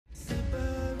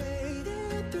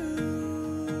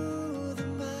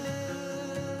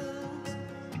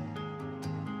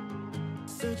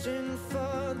searching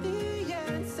for the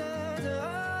answer to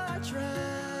all our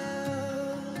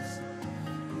trials.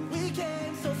 We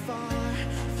came so far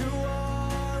through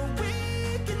our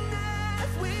weakness.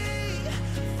 We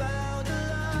found a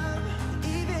love,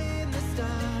 even the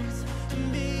stars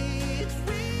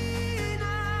between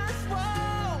us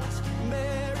won't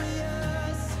bury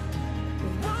us.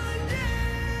 One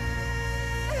day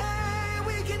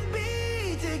we can be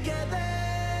together.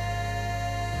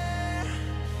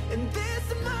 And this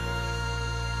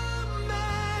moment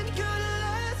could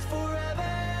last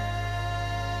forever.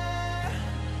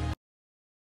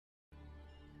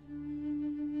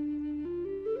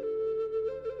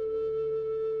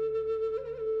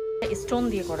 Stone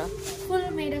দিয়ে করা Full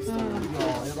made of stone.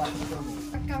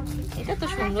 এটা তো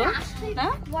সুন্দর না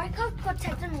Workout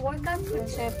protection, workout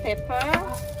protection. Paper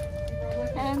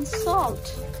and salt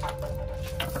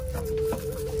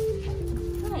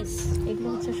nice এগুলো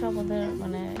হচ্ছে সব ওদের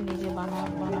মানে নিজে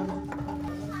বানানো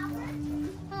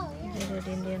রেড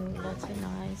ইন্ডিয়ান গুলো আছে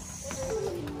nice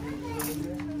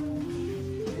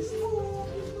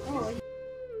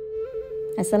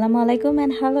Assalamualaikum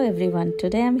and hello everyone.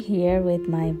 Today I'm here with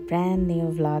my brand new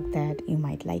vlog that you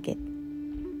might like it.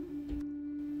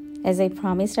 As I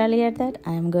promised earlier that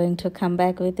I am going to come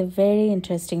back with a very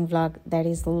interesting vlog that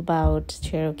is all about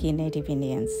Cherokee Native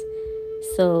Indians.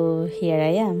 So here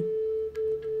I am.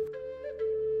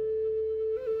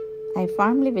 I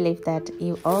firmly believe that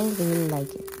you all will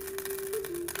like it.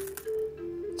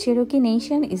 Cherokee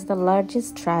Nation is the largest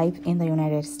tribe in the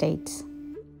United States.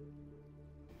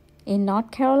 In North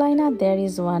Carolina, there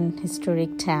is one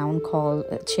historic town called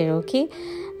Cherokee,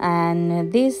 and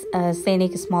this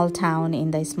scenic small town in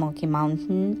the Smoky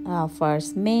Mountain offers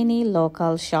many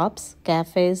local shops,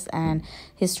 cafes, and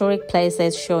historic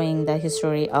places showing the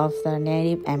history of the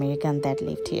Native American that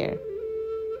lived here.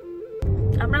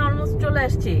 আমরা almost চলে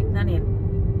আসছি নানির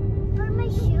But my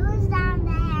shoe is down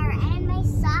there and my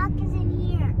sock is in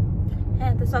here.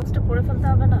 হ্যাঁ তো সক্সটা পরে ফেলতে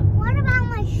হবে না What about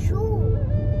my shoe?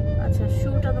 আচ্ছা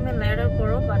শুটা তুমি লেয়ার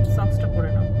করো বাট সক্সটা পরে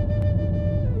নাও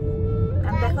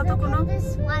আর দেখো তো কোনো This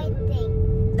white thing.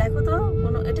 দেখো তো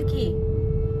কোনো এটা কি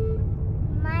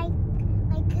My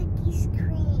cookie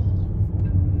screen.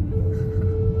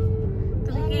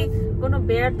 তুমি কি কোনো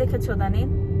বেয়ার দেখেছো দানি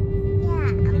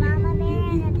Yeah, a mama bear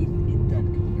and a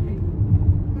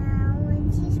no,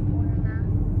 she's born now.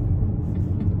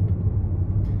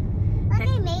 But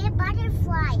they made a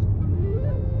butterfly.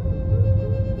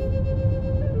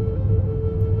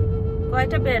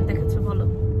 কয়টা বেয়ার দেখেছো বলো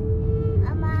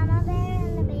A mama bear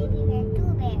and a baby bear,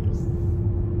 two bears.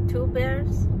 2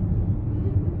 bears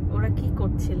ওরা কি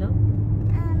করছিল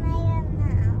I don't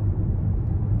know.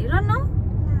 এরা না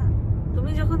No.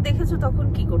 তুমি যখন দেখেছো তখন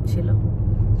কি করছিল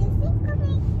I think I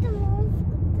make the move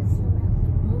with this one.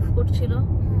 Move করছিল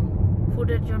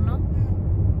ফুডের জন্য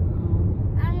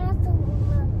I'm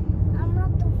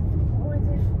not the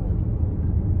other food.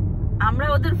 আমরা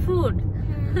ওদের food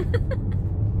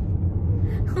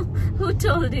Who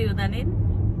told you, Danin?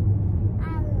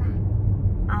 Allah.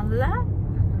 Allah?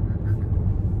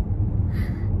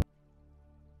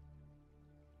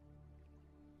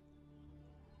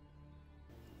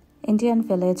 Indian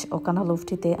village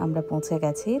ওকানালুফটিতে আমরা পৌঁছে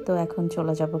গেছি তো এখন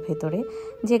চলে যাব ভেতরে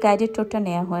যে গাইডেড ট্যুরটা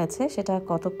নেওয়া হয়েছে সেটা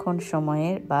কতক্ষণ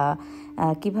সময়ের বা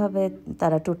কিভাবে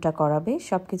তারা ট্যুরটা করাবে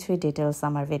সবকিছুই ডিটেইলস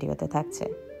আমার ভিডিওতে থাকছে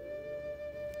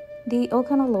The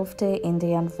Oconaluftee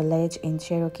Indian village in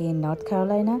Cherokee, North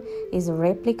Carolina is a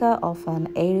replica of an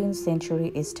 18th century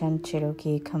Eastern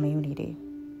Cherokee community.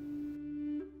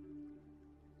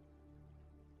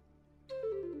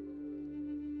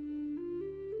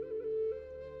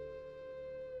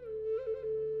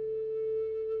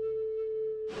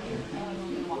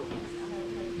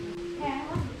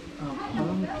 How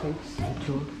long it takes the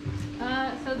tour?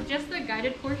 So just the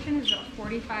guided portion is about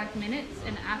 45 minutes,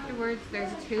 and afterwards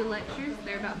there's 2 lectures.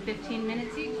 They're about 15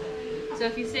 minutes each. So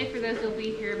if you stay for those, you'll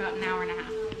be here about an hour and a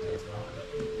half.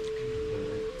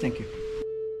 Thank you.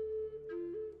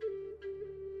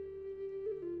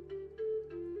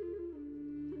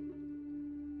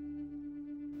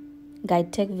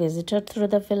 Guide take visitor through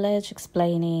the village,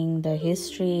 explaining the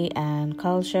history and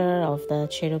culture of the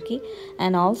Cherokee,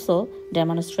 and also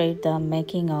demonstrate the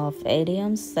making of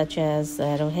idioms such as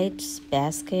arrowheads,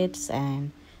 baskets, and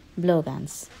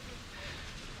blowguns.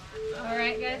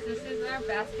 Alright guys, this is our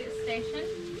basket station,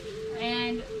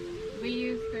 and we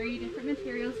use 3 different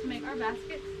materials to make our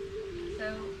baskets. So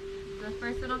the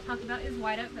first that I'll talk about is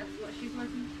white oak. That's what she's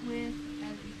working with,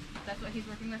 and that's what he's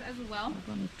working with as well.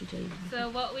 So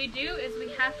what we do is we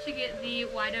have to get the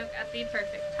white oak at the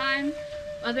perfect time,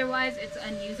 otherwise it's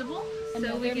unusable. So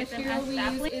we get them as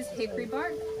saplings. Is hickory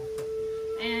bark,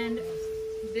 And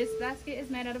this basket is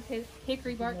made out of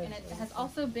hickory bark, and it has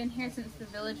also been here since the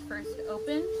village first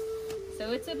opened. So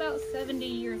it's about 70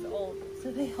 years old,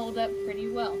 so they hold up pretty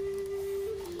well.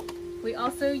 We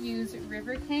also use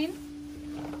river cane.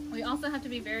 We also have to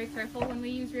be very careful when we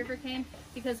use river cane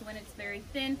because when it's very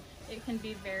thin, it can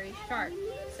be very sharp.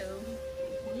 So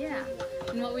yeah,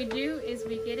 and what we do is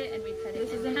we get it and we cut it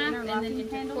in half and then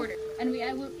into quarters. And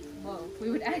we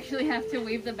would actually have to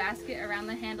weave the basket around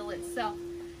the handle itself.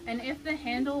 And if the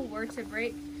handle were to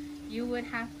break, you would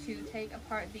have to take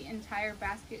apart the entire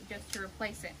basket just to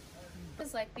replace it.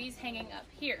 It's like these hanging up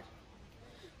here.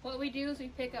 What we do is we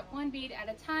pick up one bead at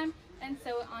a time and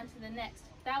sew it onto the next.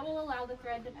 That will allow the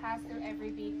thread to pass through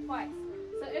every bead twice.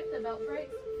 So if the belt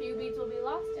breaks, few beads will be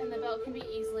lost and the belt can be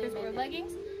easily mended. For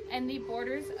leggings and the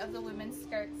borders of the women's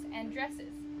skirts and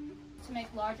dresses. To make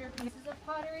larger pieces of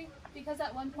pottery, because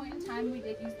at one point in time we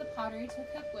did use the pottery to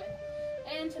cook with.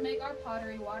 And to make our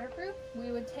pottery waterproof, we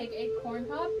would take a corn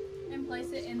cob and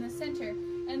place it in the center.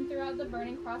 And throughout the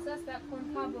burning process, that corn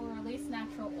cob will release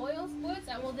natural oils, woods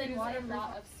that will then water a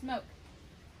lot of smoke.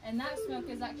 And that smoke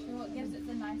is actually what gives it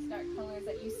the nice dark colors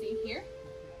that you see here.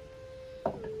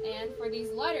 And for these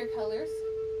lighter colors,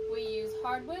 we use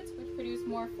hardwoods, which produce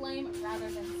more flame rather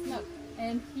than smoke.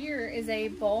 And here is a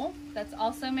bowl that's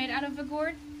also made out of a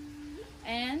gourd.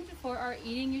 And for our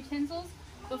eating utensils,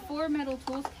 before metal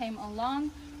tools came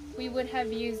along, we would have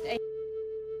used a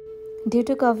due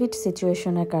to Covid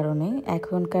সিচুয়েশনের কারণে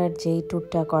এখনকার যেই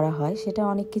ট্যুরটা করা হয় সেটা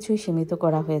অনেক কিছুই সীমিত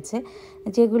করা হয়েছে,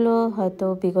 যেগুলো হয়তো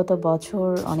বিগত বছর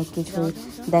অনেক কিছু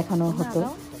দেখানো হতো।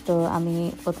 তো আমি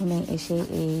প্রথমে এসে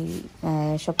এই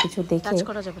সব কিছু দেখে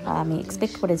আমি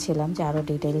এক্সপেক্ট করেছিলাম যে আরও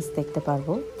ডিটেলস দেখতে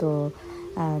পারবো। তো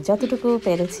যতটুকু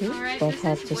পেরেছি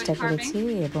দেখার চেষ্টা করেছি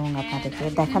এবং আপনাদেরকে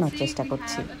দেখানোর চেষ্টা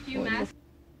করছি।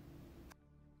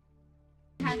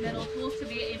 Had metal tools to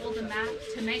be able to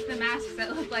make the masks that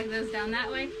look like those down that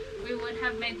way. We would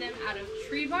have made them out of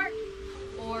tree bark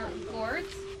or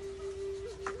gourds.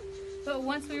 But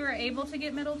once we were able to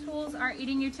get metal tools, our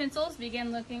eating utensils began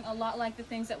looking a lot like the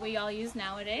things that we all use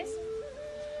nowadays.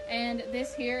 And this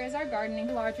here is our gardening,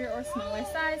 larger or smaller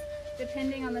size,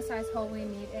 depending on the size hole we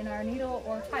need in our needle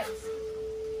or pipes.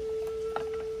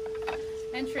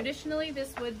 And traditionally,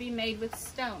 this would be made with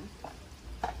stone.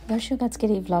 দর্শক, আজকের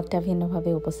এই ব্লগটা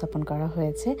ভিন্নভাবে উপস্থাপন করা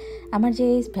হয়েছে। আমার যে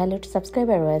ভ্যালুড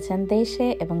সাবস্ক্রাইবার রয়েছেন দেশে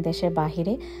এবং দেশের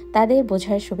বাহিরে, তাদের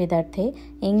বোঝার সুবিধার্থে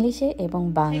ইংলিশে এবং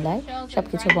বাংলায়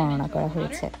সবকিছু বর্ণনা করা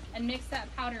হয়েছে।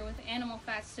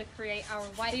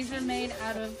 These are made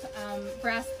out of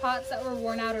brass pots that were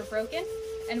worn out or broken,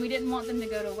 and we didn't want them to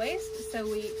go to waste, so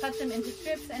we cut them into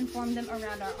strips and formed them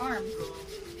around our arms.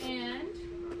 And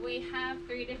we have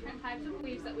 3 different types of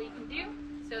weaves that we can do.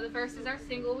 So the first is our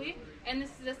single weave, and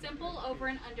this is a simple over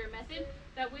and under method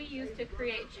that we use to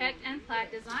create checked and plaid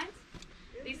designs.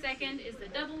 The second is the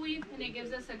double weave, and it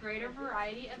gives us a greater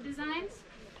variety of designs,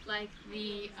 like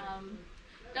the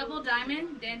double diamond,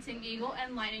 dancing eagle, and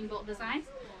lightning bolt designs.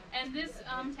 And this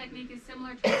technique is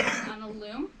similar to working on a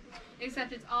loom, except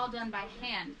it's all done by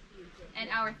hand. And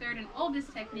our third and oldest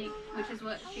technique, which is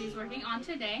what she's working on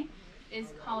today, is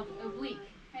called oblique.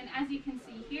 And as you can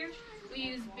see here, we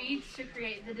use beads to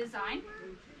create the design.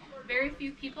 Very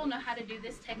few people know how to do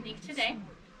this technique today.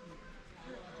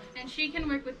 And she can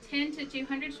work with 10 to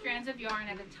 200 strands of yarn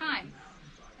at a time.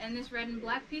 And this red and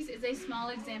black piece is a small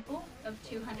example of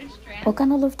 200 strands.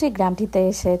 ওকানালুফটি গ্রামটিতে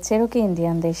এসে Cherokee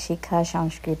ইন্ডিয়ানদের শিক্ষা,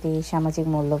 সংস্কৃতি, সামাজিক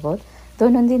মূল্যবোধ,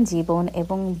 দৈনন্দিন জীবন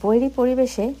এবং বৈরী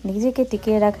পরিবেশে নিজেকে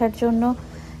টিকিয়ে রাখার জন্য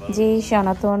যে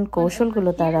সনাতন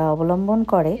কৌশলগুলো তারা অবলম্বন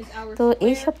করে, তো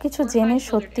এই সব কিছু জেনে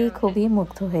সত্যি খুবই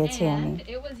মুগ্ধ হয়েছি আমি।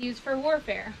 It was used for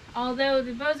warfare. Although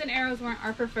the bows and arrows weren't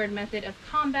our preferred method of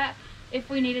combat, if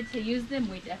we needed to use them,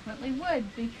 we definitely would,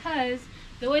 because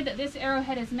the way that this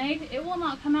arrowhead is made, it will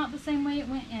not come out the same way it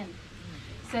went in.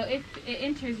 So if it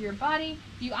enters your body,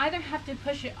 you either have to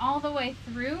push it all the way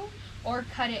through or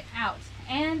cut it out.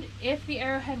 And if the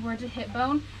arrowhead were to hit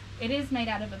bone, it is made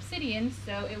out of obsidian,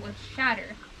 so it would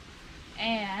shatter.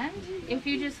 And if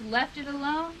you just left it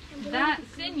alone, that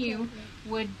sinew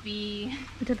would be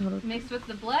mixed with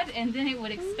the blood, and then it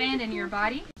would expand in your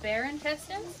body. Bear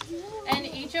intestines, and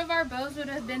each of our bows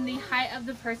would have been the height of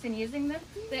the person using them.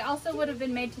 They also would have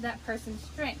been made to that person's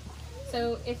strength. So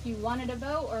if you wanted a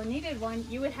bow or needed one,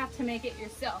 you would have to make it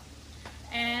yourself.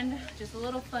 And just a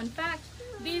little fun fact,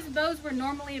 these bows were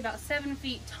normally about 7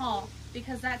 feet tall,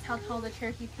 because that's how tall the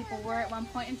Cherokee people were at one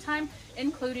point in time,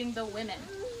 including the women.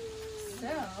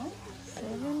 So,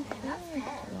 7 feet.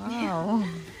 Wow.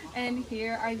 Yeah. And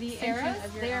here are the arrows.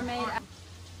 They are made out.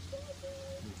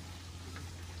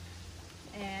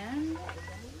 And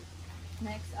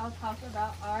Next, I'll talk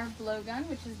about our blowgun,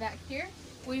 which is back here.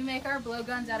 We make our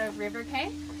blowguns out of river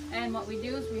cane, and what we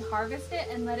do is we harvest it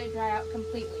and let it dry out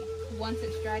completely. Once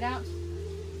it's dried out,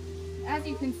 as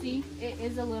you can see, it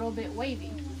is a little bit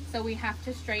wavy, so we have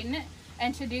to straighten it.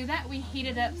 And to do that, we heat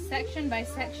it up section by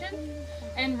section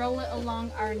and roll it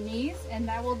along our knees, and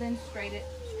that will then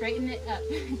straighten it up.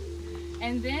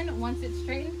 And then once it's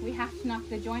straightened, we have to knock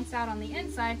the joints out on the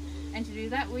inside, and to do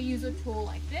that, we use a tool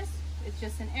like this. It's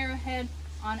just an arrowhead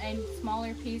on a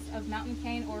smaller piece of mountain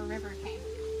cane or river cane.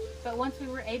 But once we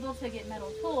were able to get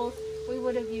metal tools, we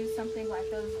would have used something like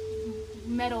those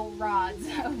metal rods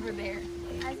over there.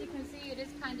 As you can see, it is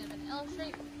kind of an L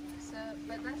shape,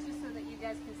 but that's just so that you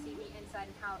guys can see the inside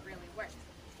and how it really works.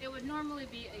 It would normally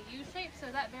be a U shape, so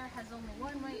that bear has only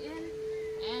one way in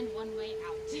and one way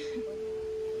out.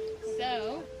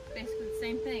 So basically the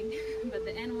same thing, but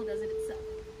the animal does it itself.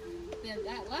 Then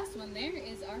that last one there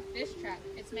is our fish trap.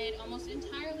 It's made almost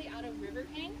entirely out of river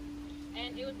cane,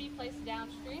 and it would be placed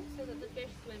downstream so that the fish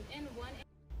swim in one.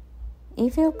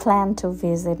 If you plan to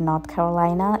visit North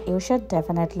Carolina, you should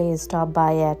definitely stop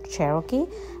by at Cherokee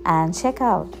and check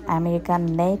out American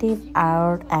native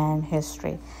art and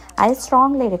history. I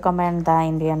strongly recommend the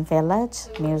Indian Village,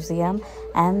 Museum,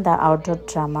 and the outdoor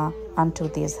drama onto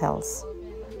these hills.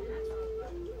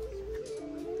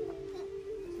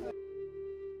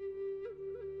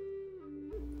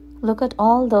 Look at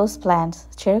all those plants.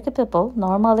 Cherokee people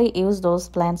normally use those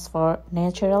plants for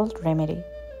natural remedy.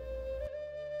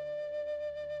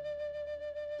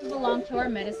 Belong to our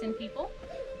medicine people,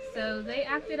 so they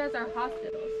acted as our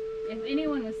hospitals. If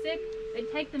anyone was sick,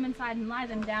 they'd take them inside and lie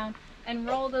them down and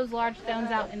roll those large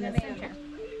stones out in the center.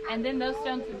 And then those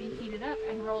stones would be heated up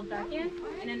and rolled back in,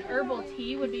 and an herbal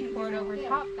tea would be poured over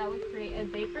top that would create a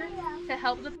vapor to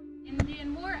help the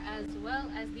Indian War as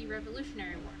well as the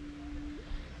Revolutionary War.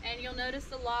 And you'll notice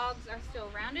the logs are still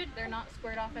rounded. They're not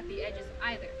squared off at the edges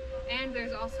either. And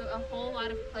there's also a whole lot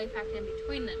of clay packed in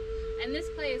between them. And this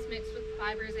clay is mixed with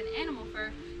fibers and animal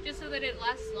fur just so that it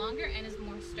lasts longer and is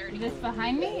more sturdy. This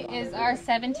behind me is our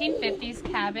 1750s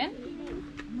cabin.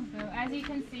 So as you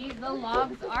can see, the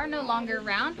logs are no longer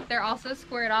round. They're also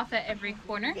squared off at every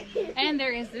corner. And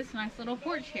there is this nice little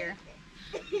porch here.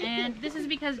 And this is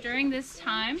because during this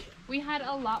time, we had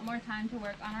a lot more time to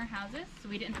work on our houses, so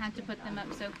we didn't have to put them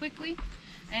up so quickly.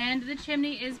 And the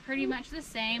chimney is pretty much the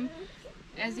same.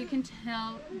 As you can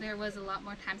tell, there was a lot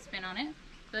more time spent on it.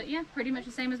 But yeah, pretty much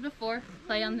the same as before.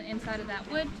 Clay on the inside of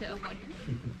that wood to avoid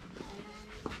your...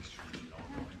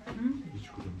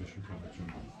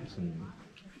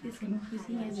 This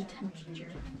increasing as a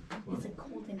temperature. It's a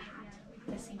cold and hot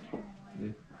at the same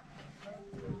time.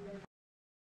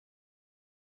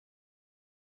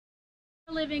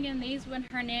 Living in these when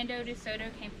Hernando de Soto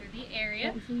came through the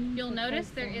area. You'll notice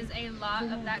there is a lot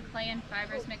of that clay and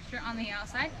fibers mixture on the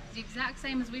outside. It's the exact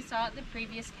same as we saw at the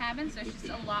previous cabin, so it's just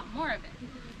a lot more of it.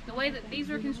 The way that these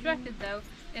were constructed though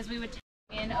is we would take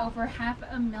in over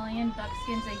 500,000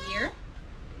 buckskins a year.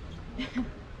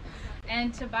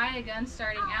 And to buy a gun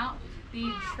starting out, the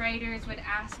traders would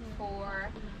ask for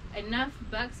enough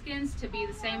buckskins to be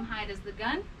the same height as the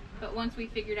gun, but once we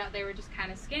figured out they were just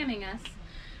kind of scamming us,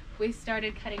 we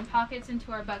started cutting pockets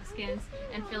into our buckskins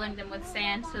and filling them with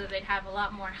sand so that they'd have a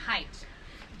lot more height.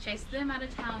 Chased them out of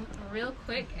town real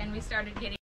quick, and we started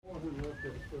getting...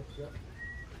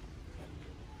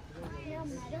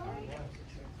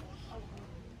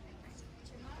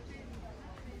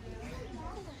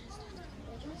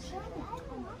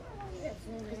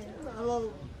 A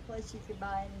little place you could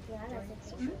buy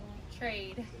anything.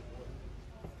 Trade.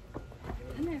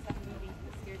 And there's that movie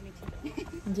that scared me too.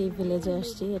 যে ভিলেজে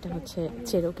আসছি এটা হচ্ছে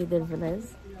চেরোকিদের village,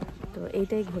 তো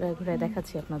এইটাই ঘোরা ঘোরা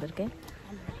দেখাচ্ছি আপনাদেরকে।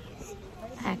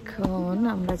 এখন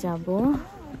আমরা যাব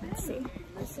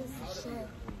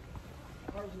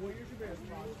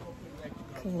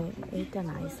এইটা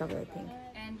নাইস হবে I think.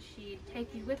 And she'd take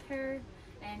you with her,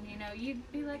 and you know you'd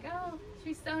be like, oh,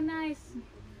 she's so nice.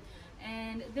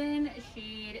 And then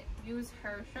she'd use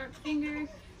her sharp finger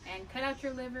and cut out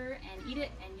your liver and eat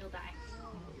it, and you'll die.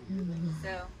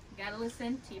 So you gotta listen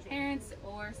to your parents,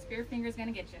 or Spear Finger's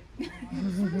gonna get you.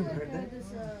 This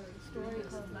story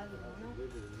called La Llorona.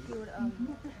 He would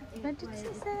What did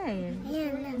she say?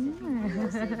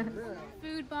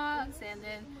 Food box, and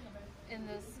then in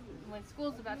this, when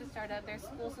school's about to start up, there's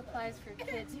school supplies for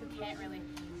kids who can't really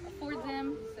afford them.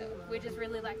 So we just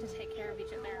really like to take care of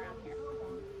each other around here.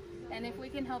 And if we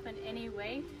can help in any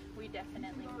way, we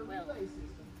definitely will.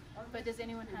 But does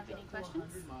anyone have any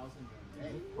questions?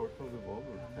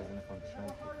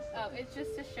 Oh, it's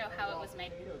just to show how it was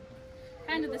made.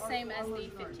 Kind of the same as the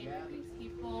 1550s.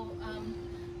 People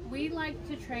we like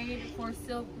to trade for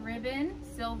silk ribbon,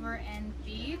 silver, and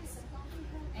beads.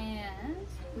 And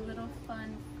a little fun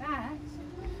fact,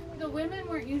 the women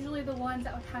weren't usually the ones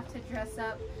that would have to dress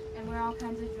up and wear all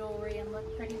kinds of jewelry and look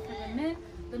pretty for the men.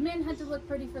 The men had to look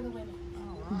pretty for the women.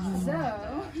 So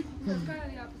It's kind of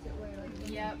the opposite way.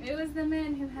 Like, yeah, it was the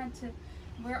men who had to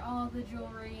wear all the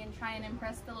jewelry and try and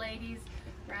impress the ladies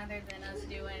rather than us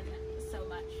doing so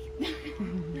much.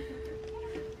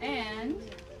 And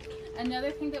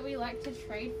another thing that we like to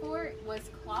trade for was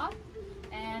cloth,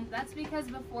 and that's because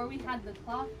before we had the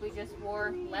cloth, we just wore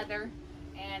leather,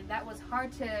 and that was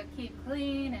hard to keep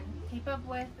clean and keep up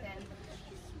with, and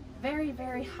very,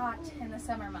 very hot in the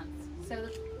summer months. So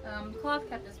the cloth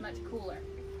kept us much cooler.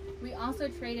 We also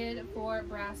traded for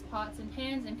brass pots and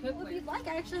pans and well, if cookware. you'd like,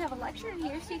 I actually have a lecture in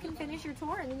here, so you can finish your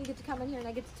tour, and then you get to come in here, and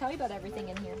I get to tell you about everything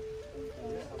in here.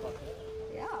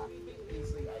 Yeah.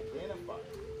 Easily identified.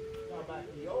 Now, back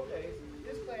in the old days,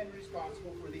 this clan was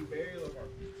responsible for the burial of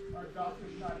our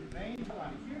doctors not in vain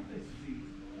trying to cure this disease.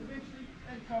 Eventually,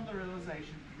 they'd come to the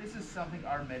realization this is something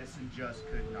our medicine just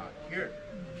could not cure.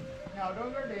 Now,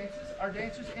 during our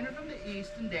dancers enter from the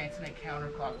east and dance in a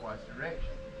counterclockwise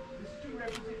direction. This is to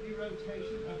represent the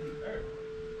rotation of the earth.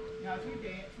 Now, as we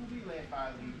dance, we'll be led by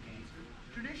a lead dancer.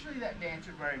 Traditionally, that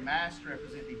dancer wear a mask to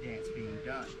represent the dance being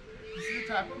done. This is the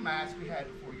type of mask we had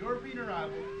before European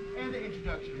arrival and the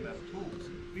introduction of metal tools.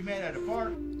 We made out of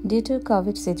bark. Due to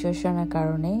Covid সিচুয়েশনের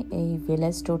কারণে এই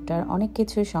village ট্যুরটার অনেক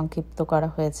কিছুই সংক্ষিপ্ত করা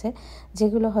হয়েছে,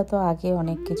 যেগুলো হয়তো আগে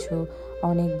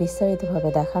অনেক বিস্তারিতভাবে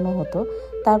দেখানো হতো।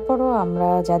 তারপরও আমরা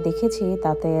যা দেখেছি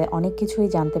তাতে অনেক কিছুই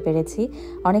জানতে পেরেছি,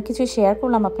 অনেক কিছুই শেয়ার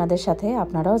করলাম আপনাদের সাথে।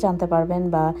 আপনারাও জানতে পারবেন,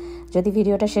 বা যদি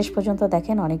ভিডিওটা শেষ পর্যন্ত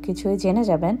দেখেন অনেক কিছুই জেনে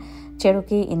যাবেন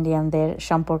চেরোকি ইন্ডিয়ানদের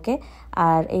সম্পর্কে।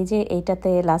 আর এই যে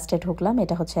এইটাতে লাস্টে ঢুকলাম,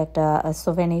 এটা হচ্ছে একটা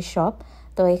সোভেনির শপ।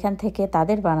 তো এখান থেকে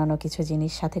তাদের বানানো কিছু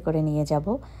জিনিস সাথে করে নিয়ে যাব,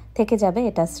 থেকে যাবে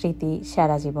এটা স্মৃতি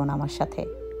সারা জীবন আমার সাথে।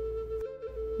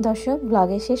 দর্শক,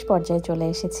 ব্লগের শেষ পর্যায়ে চলে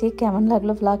এসেছি। কেমন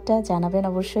লাগলো ব্লগটা জানাবেন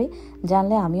অবশ্যই,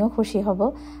 জানলে আমিও খুশি হব।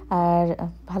 আর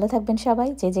ভালো থাকবেন সবাই,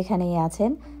 যে যেখানেই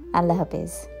আছেন। আল্লাহ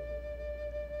হাফেজ।